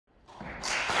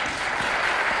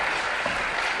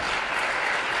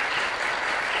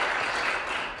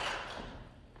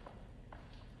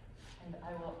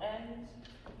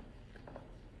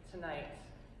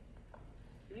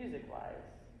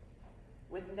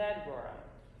Ned Rorem.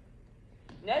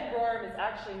 Ned Rorem is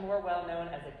actually more well known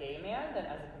as a gay man than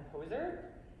as a composer.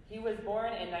 He was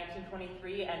born in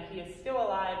 1923, and he is still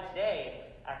alive today,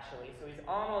 actually, so he's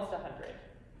almost 100.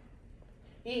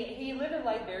 He lived a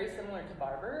life very similar to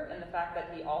Barber in the fact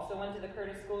that he also went to the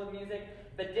Curtis School of Music,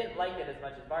 but didn't like it as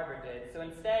much as Barber did. So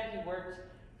instead, he worked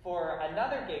for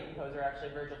another gay composer,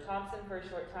 actually, Virgil Thompson, for a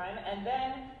short time, and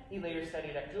then he later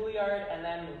studied at Juilliard and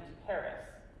then moved to Paris.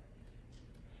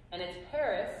 And it's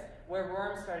Paris where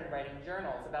Rorem started writing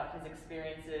journals about his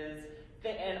experiences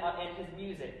and his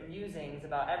musings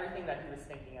about everything that he was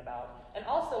thinking about, and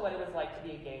also what it was like to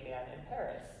be a gay man in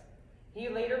Paris. He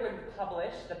later would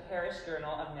publish the Paris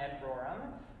Journal of Ned Rorem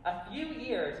a few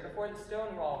years before the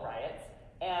Stonewall riots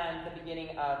and the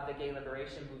beginning of the gay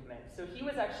liberation movement. So he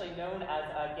was actually known as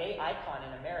a gay icon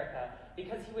in America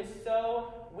because he was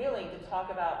so willing to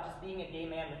talk about just being a gay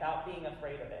man without being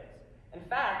afraid of it. In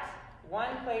fact,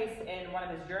 one place in one of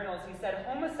his journals, he said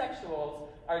homosexuals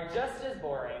are just as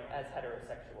boring as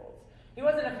heterosexuals. He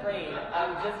wasn't afraid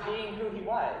of just being who he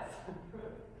was.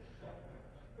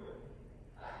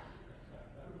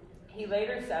 He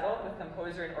later settled with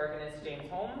composer and organist James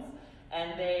Holmes,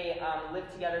 and they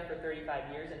lived together for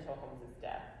 35 years until Holmes'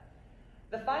 death.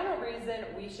 The final reason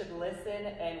we should listen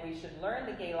and we should learn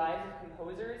the gay lives of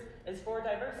composers is for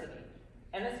diversity.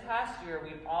 And this past year,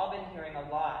 we've all been hearing a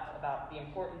lot about the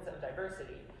importance of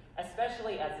diversity,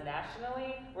 especially as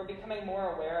nationally, we're becoming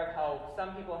more aware of how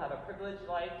some people have a privileged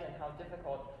life and how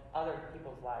difficult other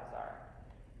people's lives are.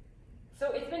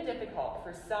 So it's been difficult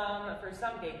for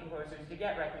some gay composers to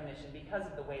get recognition because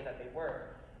of the way that they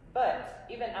work. But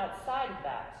even outside of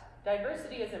that,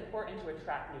 diversity is important to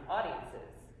attract new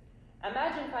audiences.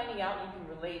 Imagine finding out you can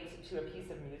relate to a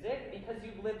piece of music because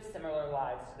you've lived similar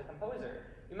lives to the composer.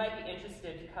 You might be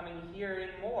interested to coming hearing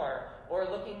more or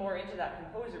looking more into that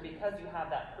composer because you have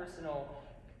that personal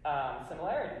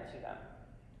similarity to them.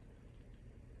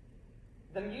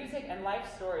 The music and life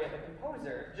story of the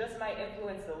composer just might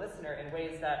influence the listener in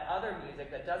ways that other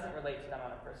music that doesn't relate to them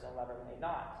on a personal level may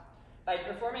not. By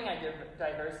performing a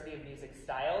diversity of music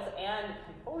styles and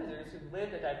composers who've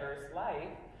lived a diverse life,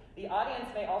 the audience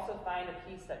may also find a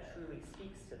piece that truly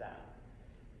speaks to them.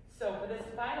 So for this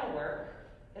final work,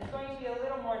 it's going to be a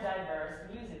little more diverse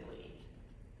musically.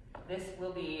 This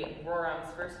will be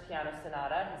Rorem's first piano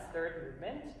sonata, his third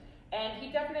movement, and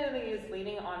he definitely is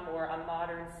leaning on more a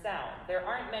modern sound. There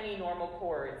aren't many normal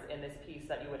chords in this piece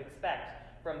that you would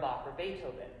expect from Bach or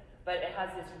Beethoven, but it has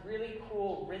this really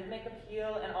cool rhythmic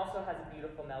appeal and also has a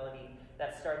beautiful melody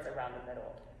that starts around the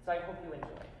middle. So I hope you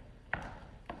enjoy.